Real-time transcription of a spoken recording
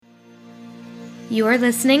You are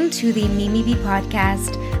listening to the Mimi B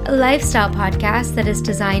Podcast, a lifestyle podcast that is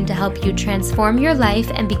designed to help you transform your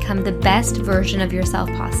life and become the best version of yourself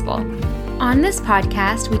possible. On this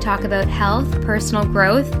podcast, we talk about health, personal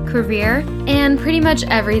growth, career, and pretty much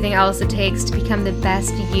everything else it takes to become the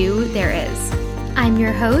best you there is. I'm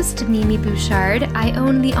your host, Mimi Bouchard. I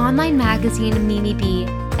own the online magazine Mimi B,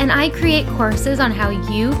 and I create courses on how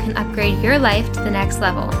you can upgrade your life to the next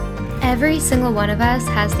level. Every single one of us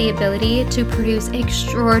has the ability to produce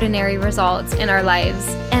extraordinary results in our lives,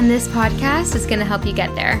 and this podcast is going to help you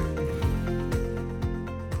get there.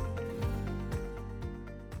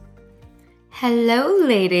 Hello,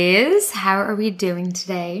 ladies. How are we doing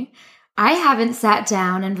today? I haven't sat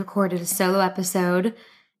down and recorded a solo episode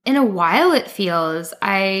in a while, it feels.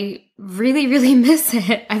 I really miss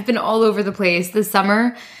it. I've been all over the place. The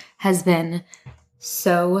summer has been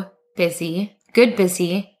so busy. Good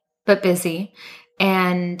busy. But busy.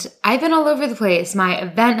 And I've been all over the place. My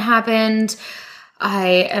event happened.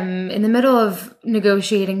 I am in the middle of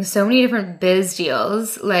negotiating so many different biz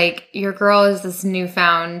deals. Like, your girl is this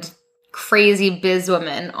newfound crazy biz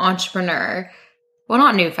woman, entrepreneur. Well,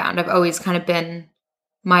 not newfound. I've always kind of been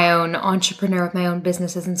my own entrepreneur with my own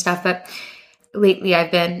businesses and stuff. But lately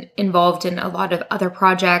I've been involved in a lot of other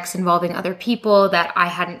projects involving other people that I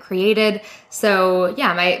hadn't created. So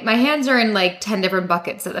yeah, my hands are in like 10 different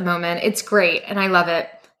buckets at the moment. It's great and I love it.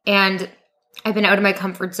 And I've been out of my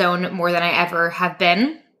comfort zone more than I ever have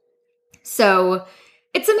been. So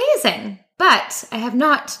it's amazing. But I have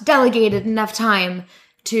not delegated enough time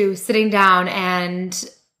to sitting down and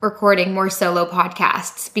recording more solo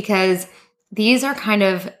podcasts because these are kind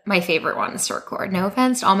of my favorite ones to record. No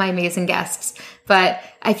offense to all my amazing guests, but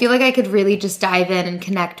I feel like I could really just dive in and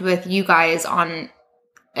connect with you guys on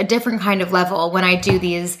a different kind of level when I do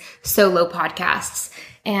these solo podcasts.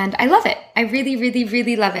 And I love it. I really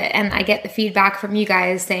love it. And I get the feedback from you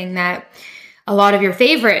guys saying that a lot of your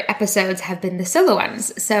favorite episodes have been the solo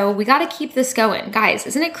ones. So we got to keep this going. Guys,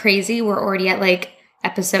 isn't it crazy? We're already at like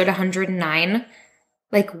episode 109.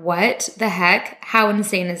 Like, what the heck? How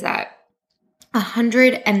insane is that?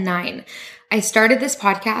 109. I started this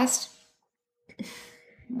podcast.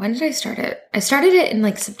 When did I start it? I started it in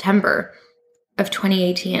like September of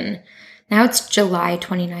 2018. Now it's July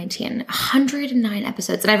 2019. 109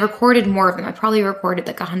 episodes. And I've recorded more of them. I probably recorded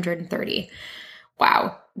like 130.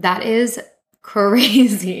 Wow. That is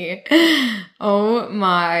crazy. Oh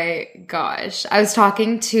my gosh. I was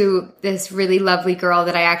talking to this really lovely girl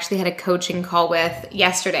that I actually had a coaching call with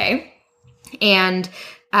yesterday. And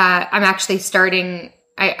I'm actually starting,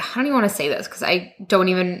 I don't even want to say this because I don't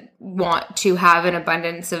even want to have an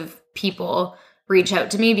abundance of people reach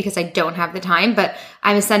out to me because I don't have the time, but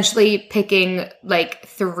I'm essentially picking like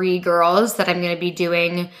 3 girls that I'm going to be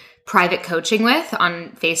doing private coaching with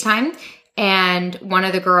on FaceTime. And one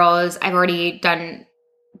of the girls, I've already done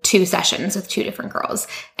 2 sessions with 2 different girls,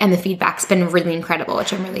 and the feedback's been really incredible,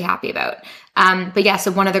 which I'm really happy about. But yeah,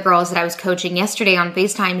 so one of the girls that I was coaching yesterday on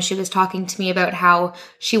FaceTime, she was talking to me about how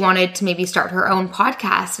she wanted to maybe start her own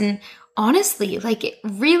podcast. And honestly, like, it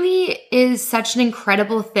really is such an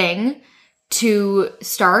incredible thing to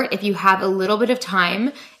start if you have a little bit of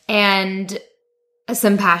time and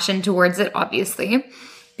some passion towards it, obviously,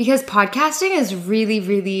 because podcasting is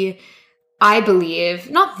really, I believe,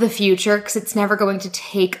 not the future, because it's never going to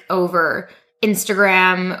take over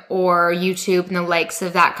Instagram or YouTube and the likes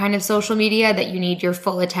of that kind of social media that you need your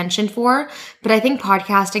full attention for. But I think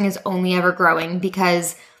podcasting is only ever growing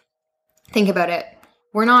because, think about it,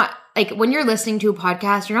 we're not, like, when you're listening to a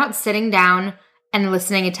podcast, you're not sitting down and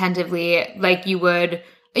listening attentively like you would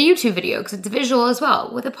a YouTube video, because it's visual as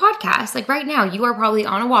well. With a podcast, like right now, you are probably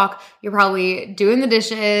on a walk, you're probably doing the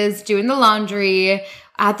dishes, doing the laundry,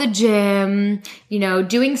 at the gym, you know,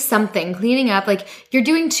 doing something, cleaning up. Like, you're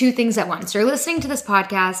doing 2 things at once. You're listening to this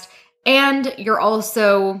podcast and you're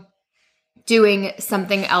also doing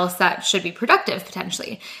something else that should be productive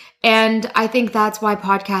potentially. And I think that's why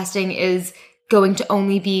podcasting is going to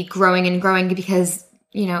only be growing and growing because,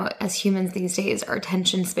 you know, as humans these days, our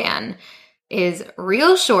attention span is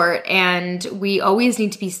real short and we always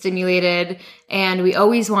need to be stimulated and we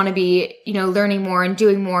always want to be, you know, learning more and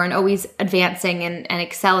doing more and always advancing and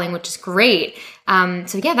excelling, which is great.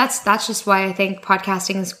 So yeah, that's just why I think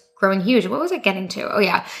podcasting is growing huge. What was I getting to? Oh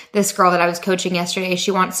yeah, this girl that I was coaching yesterday,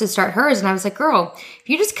 she wants to start hers. And I was like, girl, if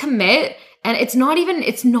you just commit, and it's not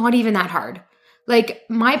even that hard. Like,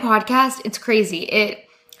 my podcast, it's crazy. It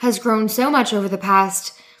has grown so much over the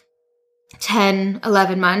past 10,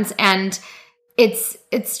 11 months. And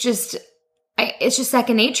it's just, it's just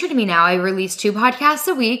second nature to me now. I release 2 podcasts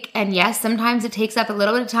a week. And yes, sometimes it takes up a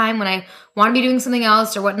little bit of time when I want to be doing something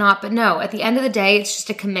else or whatnot. But no, at the end of the day, it's just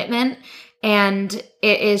a commitment. And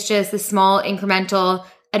it is just the small incremental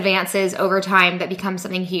advances over time that become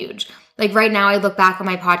something huge. Like right now, I look back on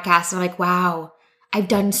my podcast and I'm like, wow, I've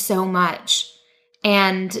done so much.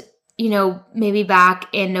 And, maybe back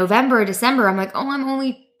in November, December, I'm like, oh, I'm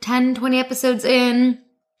only 10, 20 episodes in.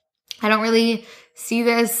 I don't really see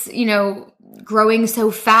this, growing so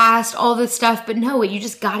fast, all this stuff. But no, you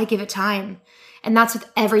just got to give it time. And that's with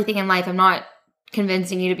everything in life. I'm not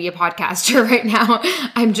convincing you to be a podcaster right now.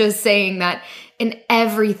 I'm just saying that in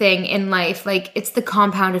everything in life, like it's the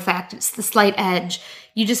compound effect. It's the slight edge.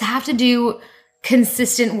 You just have to do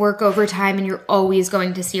consistent work over time and you're always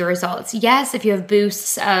going to see results. Yes, if you have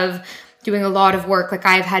boosts of doing a lot of work, like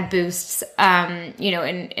I've had boosts, in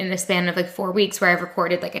the span of like 4 weeks where I've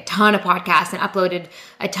recorded like a ton of podcasts and uploaded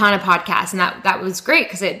a ton of podcasts. And that was great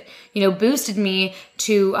because it, boosted me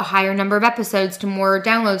to a higher number of episodes, to more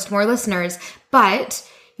downloads, to more listeners. But,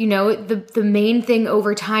 the main thing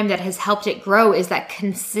over time that has helped it grow is that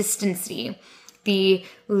consistency. The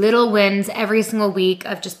little wins every single week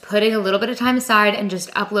of just putting a little bit of time aside and just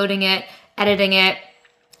uploading it, editing it,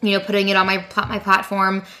 putting it on my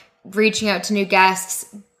platform, reaching out to new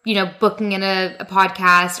guests, booking in a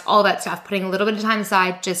podcast, all that stuff, putting a little bit of time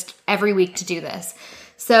aside just every week to do this.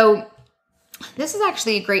 So this is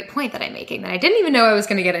actually a great point that I'm making that I didn't even know I was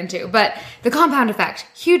going to get into, but the compound effect,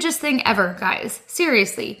 hugest thing ever, guys.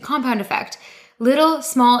 Seriously, compound effect. Little,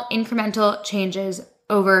 small, incremental changes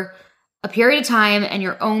over a period of time, and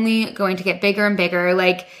you're only going to get bigger and bigger.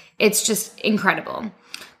 Like, it's just incredible.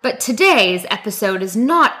 But today's episode is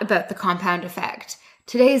not about the compound effect.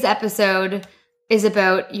 Today's episode is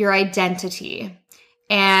about your identity.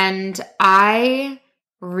 And I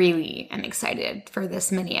really am excited for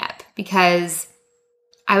this mini ep because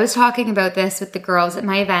I was talking about this with the girls at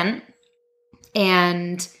my event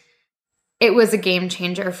and it was a game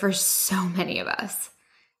changer for so many of us.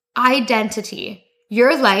 Identity.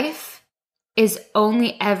 Your life is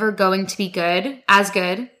only ever going to be good as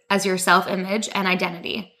your self-image and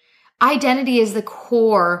identity. Identity is the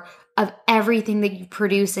core of everything that you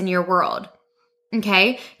produce in your world.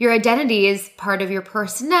 Okay? Your identity is part of your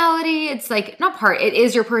personality. It's like, not part, it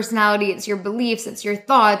is your personality. It's your beliefs. It's your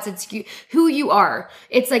thoughts. It's who you are.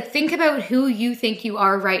 It's like, think about who you think you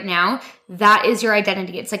are right now. That is your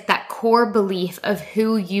identity. It's like that core belief of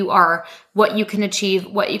who you are, what you can achieve,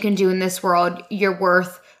 what you can do in this world, your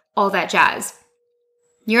worth, all that jazz.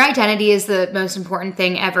 Your identity is the most important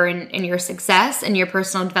thing ever in your success, in your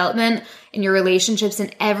personal development, in your relationships,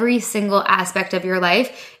 in every single aspect of your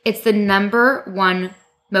life. It's the number one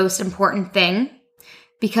most important thing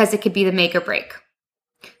because it could be the make or break.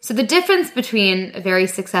 So the difference between a very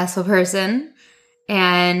successful person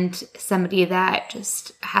and somebody that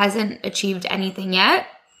just hasn't achieved anything yet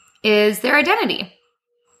is their identity.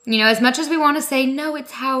 As much as we want to say, no,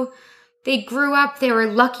 it's how they grew up, they were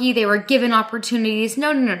lucky, they were given opportunities.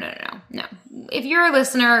 No. If you're a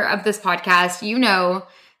listener of this podcast, you know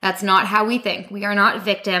that's not how we think. We are not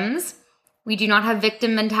victims. We do not have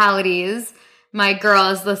victim mentalities. My girl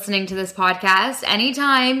is listening to this podcast.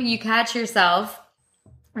 Anytime you catch yourself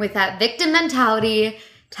with that victim mentality,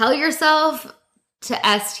 tell yourself to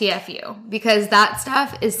STFU because that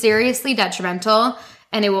stuff is seriously detrimental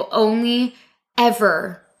and it will only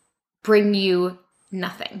ever bring you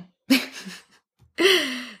nothing.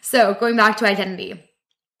 So going back to identity,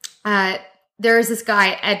 there is this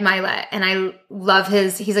guy, Ed Mylett, and I love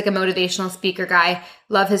he's like a motivational speaker guy,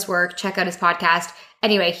 love his work, check out his podcast.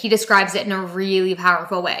 Anyway, he describes it in a really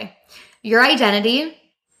powerful way. Your identity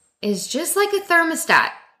is just like a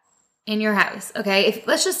thermostat in your house, okay?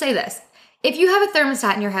 Let's just say this. If you have a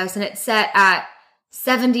thermostat in your house and it's set at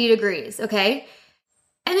 70 degrees, okay?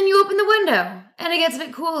 And then you open the window and it gets a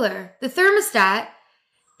bit cooler. The thermostat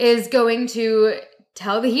is going to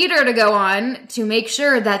tell the heater to go on to make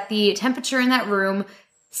sure that the temperature in that room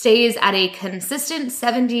stays at a consistent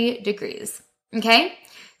 70 degrees, okay?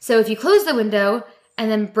 So if you close the window and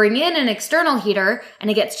then bring in an external heater and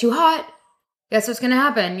it gets too hot, guess what's going to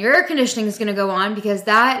happen? Your air conditioning is going to go on because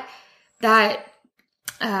that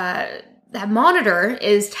monitor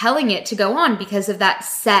is telling it to go on because of that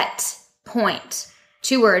set point.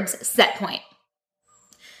 2 words, set point.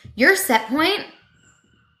 Your set point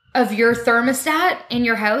of your thermostat in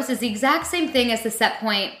your house is the exact same thing as the set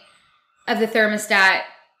point of the thermostat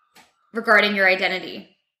regarding your identity.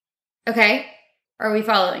 Okay? Are we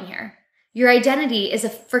following here? Your identity is a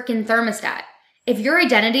freaking thermostat. If your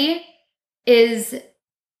identity is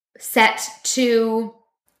set to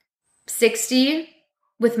 60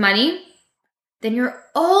 with money, then you're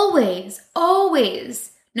always,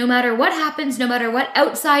 always, no matter what happens, no matter what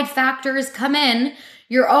outside factors come in,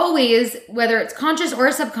 you're always, whether it's conscious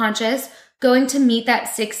or subconscious, going to meet that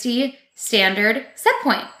 60 standard set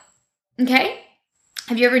point. Okay?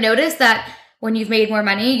 Have you ever noticed that when you've made more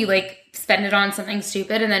money, you like spend it on something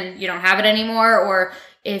stupid and then you don't have it anymore? Or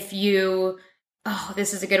if you,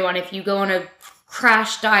 this is a good one, if you go on a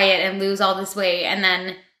crash diet and lose all this weight and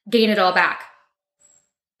then gain it all back.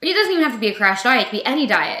 It doesn't even have to be a crash diet. It could be any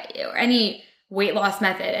diet or any weight loss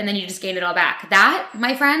method, and then you just gain it all back. That,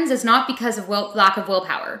 my friends, is not because of lack of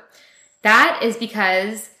willpower. That is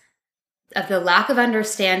because of the lack of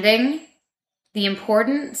understanding the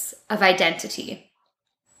importance of identity.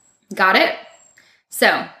 Got it?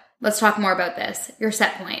 So let's talk more about this. Your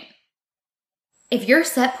set point. If your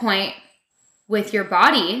set point with your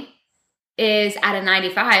body is at a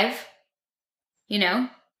 95,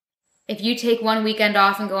 if you take one weekend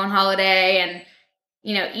off and go on holiday and,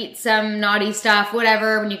 eat some naughty stuff,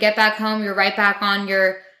 whatever, when you get back home, you're right back on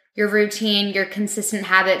your routine, your consistent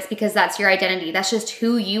habits, because that's your identity. That's just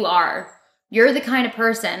who you are. You're the kind of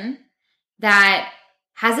person that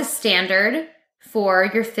has a standard for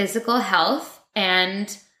your physical health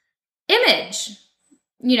and image.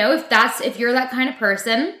 If you're that kind of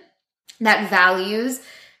person that values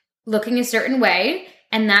looking a certain way,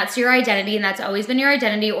 and that's your identity, and that's always been your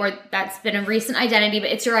identity, or that's been a recent identity, but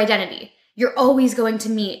it's your identity. You're always going to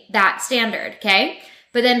meet that standard, okay?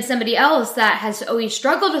 But then somebody else that has always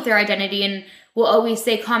struggled with their identity and will always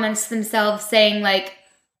say comments to themselves saying I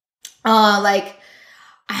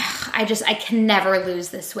can never lose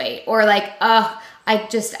this weight. Or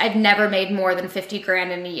I've never made more than 50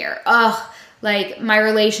 grand in a year. My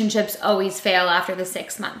relationships always fail after the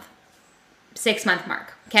 6 month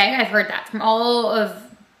mark. Okay. I've heard that from all of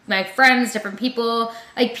my friends, different people.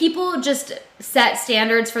 People just set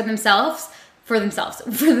standards for themselves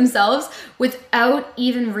without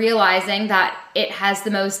even realizing that it has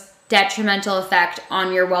the most detrimental effect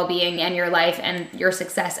on your well-being and your life and your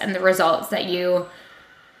success and the results that you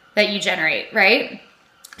generate, right?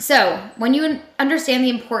 So when you understand the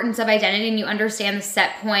importance of identity and you understand the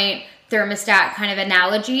set point thermostat kind of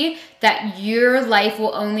analogy, that your life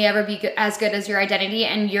will only ever be as good as your identity,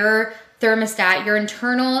 and your thermostat, your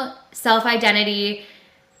internal self-identity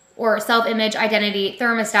or self-image identity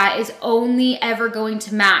thermostat is only ever going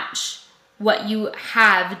to match what you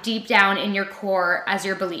have deep down in your core as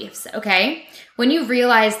your beliefs, okay? When you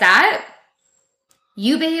realize that,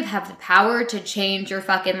 you, babe, have the power to change your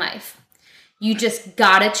fucking life. You just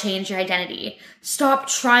gotta change your identity. Stop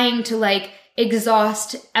trying to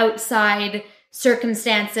exhaust outside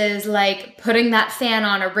circumstances, like putting that fan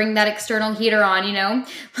on or bring that external heater on,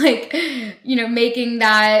 making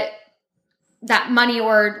that money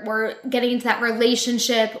or getting into that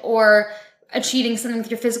relationship or achieving something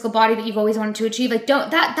with your physical body that you've always wanted to achieve.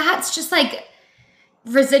 That's just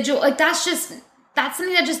residual. That's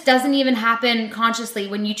something that just doesn't even happen consciously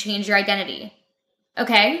when you change your identity.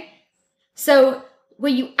 Okay? So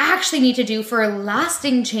what you actually need to do for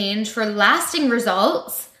lasting change, for lasting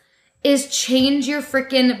results, is change your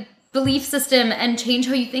freaking belief system and change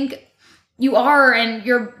how you think you are and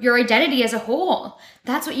your identity as a whole.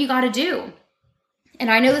 That's what you got to do. And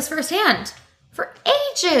I know this firsthand. For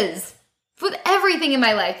ages, with everything in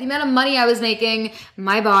my life, the amount of money I was making,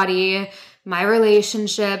 my body, my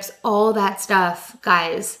relationships, all that stuff,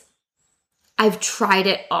 guys, I've tried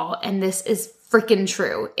it all, and this is freaking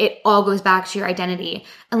true. It all goes back to your identity.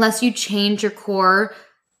 Unless you change your core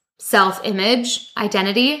self-image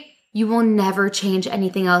identity, you will never change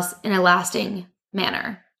anything else in a lasting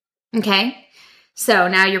manner. Okay? So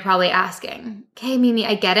now you're probably asking, okay, Mimi,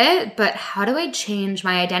 I get it, but how do I change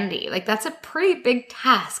my identity? That's a pretty big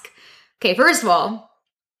task. Okay, first of all,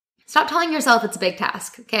 stop telling yourself it's a big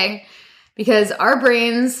task, okay? Because our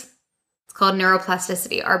brains, it's called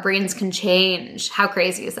neuroplasticity. Our brains can change. How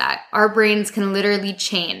crazy is that? Our brains can literally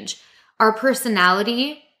change. Our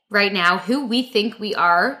personality right now, who we think we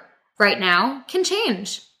are right now, can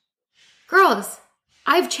change. Girls,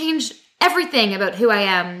 I've changed everything about who I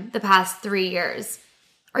am the past 3 years.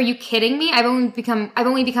 Are you kidding me? I've only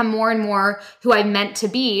become more and more who I'm meant to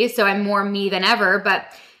be, so I'm more me than ever, but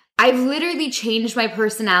I've literally changed my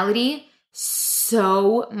personality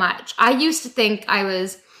so much. I used to think I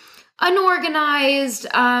was unorganized.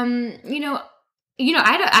 I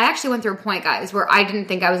actually went through a point, guys, where I didn't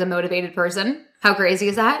think I was a motivated person. How crazy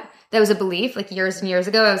is that? That was a belief, years and years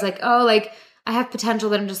ago. I was I have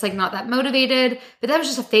potential, but I'm just not that motivated. But that was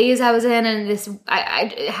just a phase I was in, and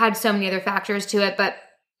I had so many other factors to it. But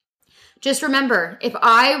Just remember, if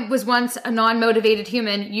I was once a non-motivated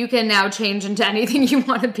human, you can now change into anything you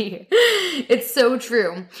want to be. It's so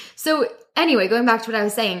true. So anyway, going back to what I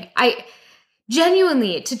was saying, I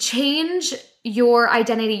genuinely, to change your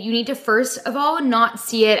identity, you need to first of all not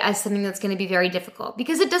see it as something that's going to be very difficult,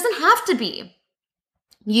 because it doesn't have to be.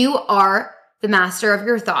 You are the master of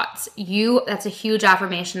your thoughts. That's a huge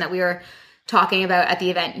affirmation that we were talking about at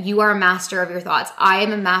the event. You are a master of your thoughts. I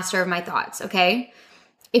am a master of my thoughts, okay?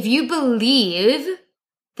 If you believe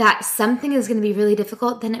that something is going to be really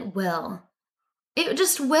difficult, then it will. It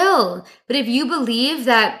just will. But if you believe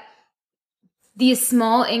that these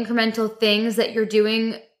small incremental things that you're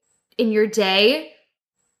doing in your day,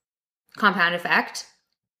 compound effect,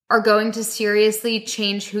 are going to seriously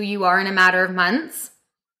change who you are in a matter of months,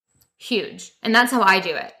 huge. And that's how I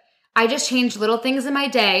do it. I just change little things in my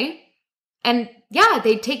day. And yeah,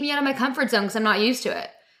 they take me out of my comfort zone because I'm not used to it.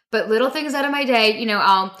 But little things out of my day,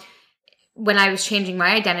 when I was changing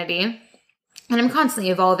my identity, and I'm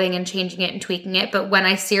constantly evolving and changing it and tweaking it, but when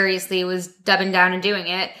I seriously was dubbing down and doing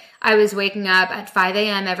it, I was waking up at 5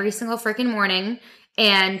 a.m. every single freaking morning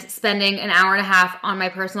and spending an hour and a half on my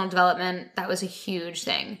personal development. That was a huge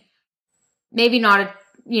thing. Maybe not,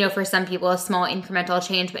 for some people, a small incremental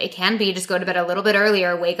change, but it can be just go to bed a little bit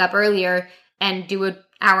earlier, wake up earlier, and do an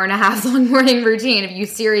hour and a half long morning routine if you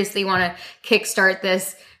seriously want to kickstart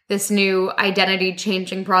this new identity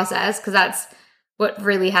changing process, because that's what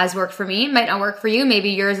really has worked for me. It might not work for you. Maybe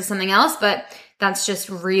yours is something else, but that's just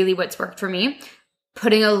really what's worked for me.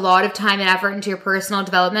 Putting a lot of time and effort into your personal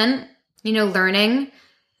development, learning.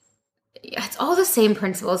 It's all the same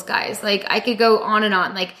principles, guys. Like, I could go on and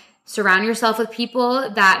on. Like, surround yourself with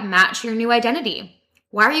people that match your new identity.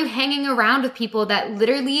 Why are you hanging around with people that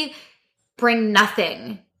literally bring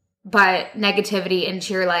nothing but negativity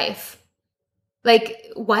into your life?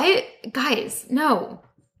 Like, what? Guys, no.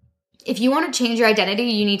 If you want to change your identity,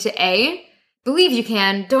 you need to A, believe you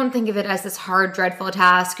can. Don't think of it as this hard, dreadful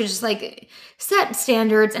task. Just set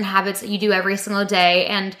standards and habits that you do every single day,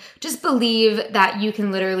 and just believe that you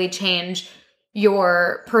can literally change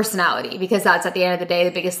your personality, because that's, at the end of the day, the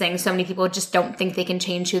biggest thing. So many people just don't think they can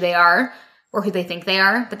change who they are or who they think they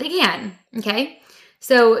are, but they can. Okay.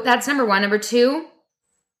 So that's number one. Number two,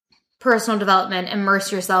 personal development.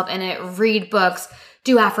 Immerse yourself in it. Read books.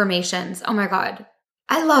 Do affirmations. Oh my God.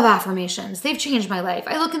 I love affirmations. They've changed my life.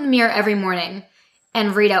 I look in the mirror every morning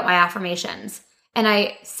and read out my affirmations. And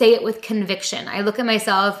I say it with conviction. I look at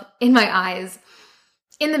myself in my eyes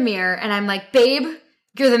in the mirror and I'm like, babe,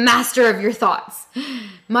 you're the master of your thoughts.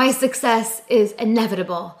 My success is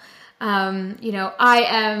inevitable. I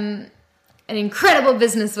am an incredible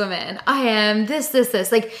businesswoman. I am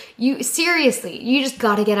this. Like, you seriously, you just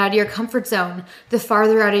got to get out of your comfort zone. The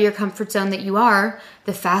farther out of your comfort zone that you are,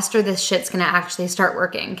 the faster this shit's going to actually start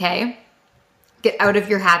working, okay? Get out of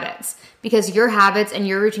your habits, because your habits and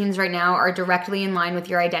your routines right now are directly in line with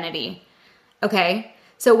your identity, okay?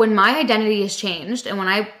 So when my identity is changed and when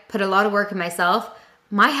I put a lot of work in myself,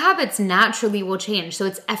 my habits naturally will change. So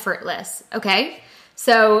it's effortless, okay?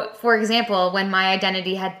 So, for example, when my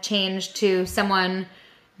identity had changed to someone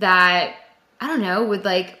that, I don't know, would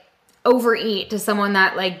overeat, to someone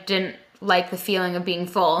that didn't like the feeling of being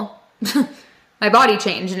full, my body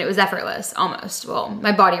changed and it was effortless almost. Well,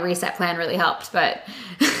 my body reset plan really helped, but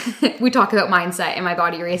we talk about mindset in my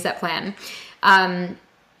body reset plan.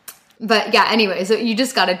 But yeah, anyway, so you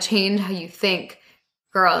just got to change how you think.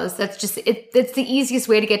 Girls, that's just it's the easiest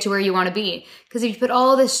way to get to where you want to be. Because if you put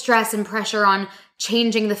all this stress and pressure on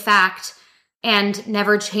changing the fact and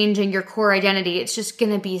never changing your core identity, it's just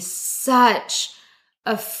going to be such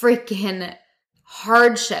a freaking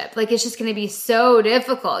hardship. It's just going to be so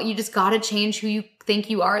difficult. You just got to change who you think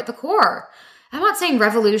you are at the core. I'm not saying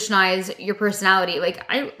revolutionize your personality.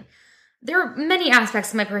 There are many aspects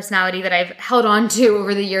of my personality that I've held on to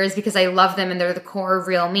over the years because I love them and they're the core of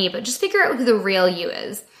real me, but just figure out who the real you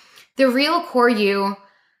is. The real core you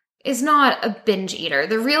is not a binge eater.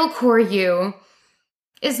 The real core you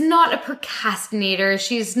is not a procrastinator.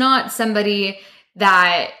 She's not somebody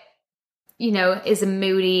that, is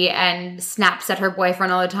moody and snaps at her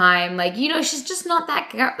boyfriend all the time. She's just not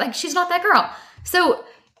that girl. She's not that girl. So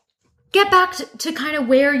get back to kind of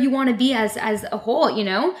where you want to be as a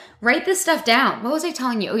whole, Write this stuff down. What was I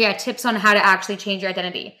telling you? Oh yeah, tips on how to actually change your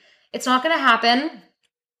identity. It's not going to happen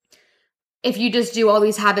if you just do all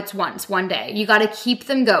these habits one day. You got to keep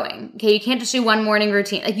them going. Okay, you can't just do one morning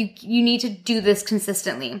routine. You need to do this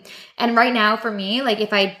consistently. And right now for me,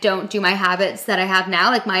 if I don't do my habits that I have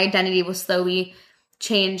now, my identity will slowly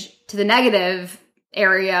change to the negative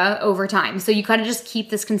area over time. So you got to just keep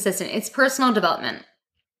this consistent. It's personal development.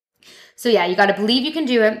 So yeah, you got to believe you can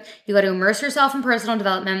do it. You got to immerse yourself in personal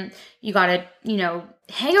development. You got to,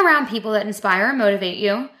 hang around people that inspire and motivate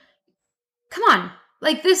you. Come on.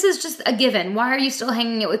 Like, this is just a given. Why are you still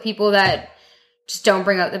hanging out with people that just don't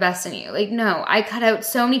bring out the best in you? Like, no, I cut out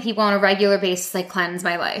so many people on a regular basis. I cleanse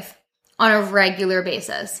my life on a regular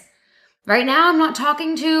basis. Right now, I'm not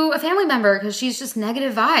talking to a family member because she's just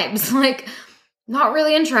negative vibes. Like, not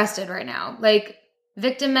really interested right now. Like,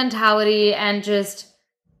 victim mentality and just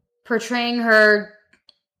portraying her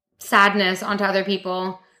sadness onto other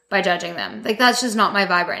people by judging them. Like, that's just not my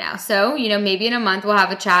vibe right now. So, maybe in a month we'll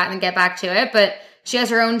have a chat and get back to it. But she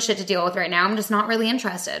has her own shit to deal with right now. I'm just not really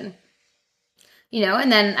interested.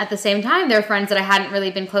 And then at the same time, there are friends that I hadn't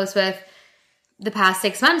really been close with the past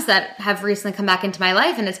 6 months that have recently come back into my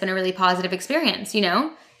life, and it's been a really positive experience,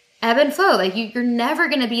 ebb and flow. Like, you're never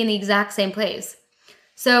going to be in the exact same place.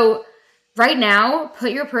 So right now,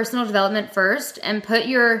 put your personal development first and put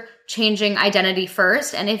your changing identity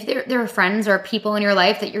first. And if there are friends or people in your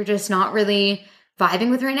life that you're just not really vibing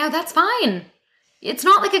with right now, that's fine. It's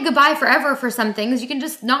not like a goodbye forever for some things. You can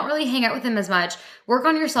just not really hang out with them as much. Work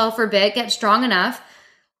on yourself for a bit, get strong enough,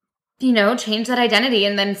 change that identity,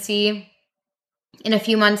 and then see in a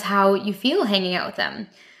few months how you feel hanging out with them.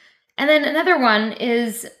 And then another one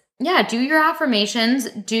is, do your affirmations,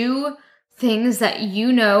 do things that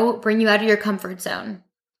bring you out of your comfort zone,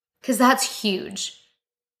 because that's huge.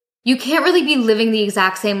 You can't really be living the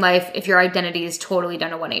exact same life if your identity is totally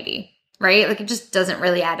done a 180, right? Like, it just doesn't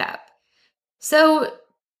really add up. So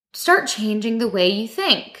start changing the way you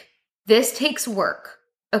think. This takes work,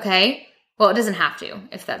 okay? Well, it doesn't have to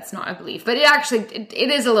if that's not a belief, but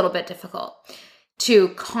it is a little bit difficult to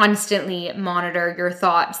constantly monitor your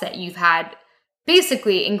thoughts that you've had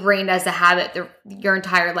basically ingrained as a habit your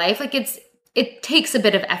entire life. Like, it takes a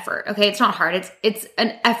bit of effort, okay? It's not hard. It's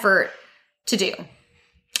an effort to do.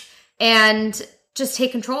 And just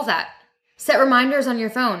take control of that. Set reminders on your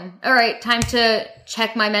phone. All right, time to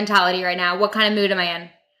check my mentality right now. What kind of mood am I in?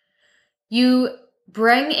 You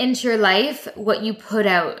bring into your life what you put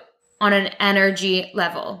out on an energy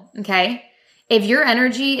level, okay? If your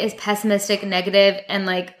energy is pessimistic, negative, and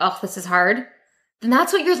like, oh, this is hard, then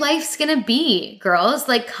that's what your life's gonna be, girls.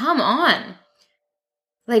 Like, come on.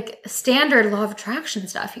 Like, standard law of attraction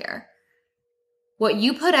stuff here. What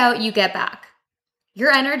you put out, you get back. Your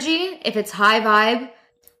energy, if it's high vibe,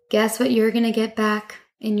 guess what you're going to get back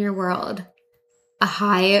in your world? A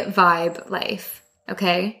high vibe life,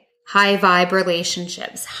 okay? High vibe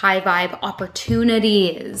relationships, high vibe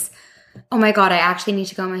opportunities. Oh my God, I actually need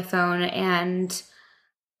to go on my phone and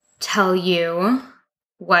tell you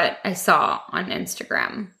what I saw on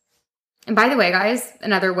Instagram. And by the way, guys,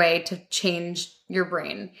 another way to change your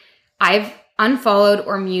brain. I've unfollowed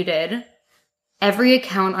or muted every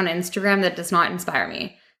account on Instagram that does not inspire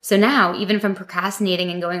me. So now, even if I'm procrastinating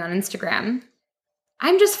and going on Instagram,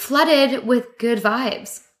 I'm just flooded with good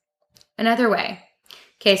vibes. Another way.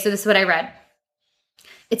 Okay, so this is what I read.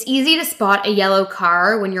 It's easy to spot a yellow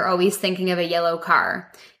car when you're always thinking of a yellow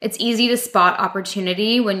car. It's easy to spot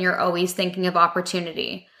opportunity when you're always thinking of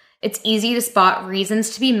opportunity. It's easy to spot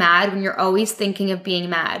reasons to be mad when you're always thinking of being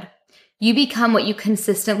mad. You become what you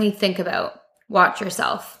consistently think about. Watch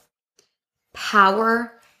yourself.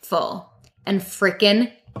 Powerful and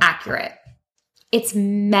freaking accurate. It's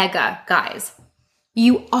mega, guys.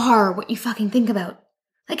 You are what you fucking think about.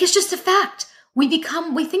 Like, it's just a fact. We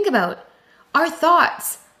become what we think about. Our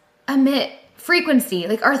thoughts emit frequency.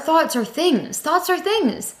 Like, our thoughts are things. Thoughts are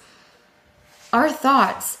things. Our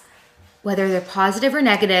thoughts, whether they're positive or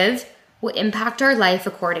negative, will impact our life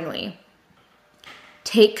accordingly.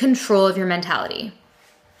 Take control of your mentality.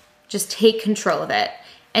 Just take control of it.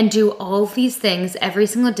 And do all of these things every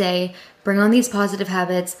single day. Bring on these positive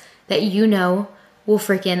habits that will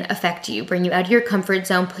freaking affect you. Bring you out of your comfort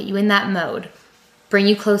zone. Put you in that mode. Bring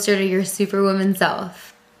you closer to your superwoman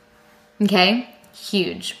self. Okay?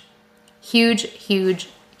 Huge. Huge, huge,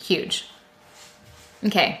 huge.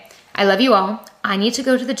 Okay. I love you all. I need to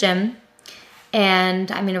go to the gym. And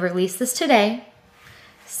I'm going to release this today.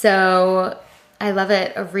 So I love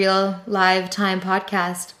it. A real live time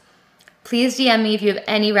podcast. Please DM me if you have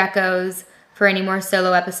any recos for any more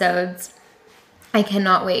solo episodes. I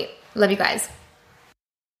cannot wait. Love you guys.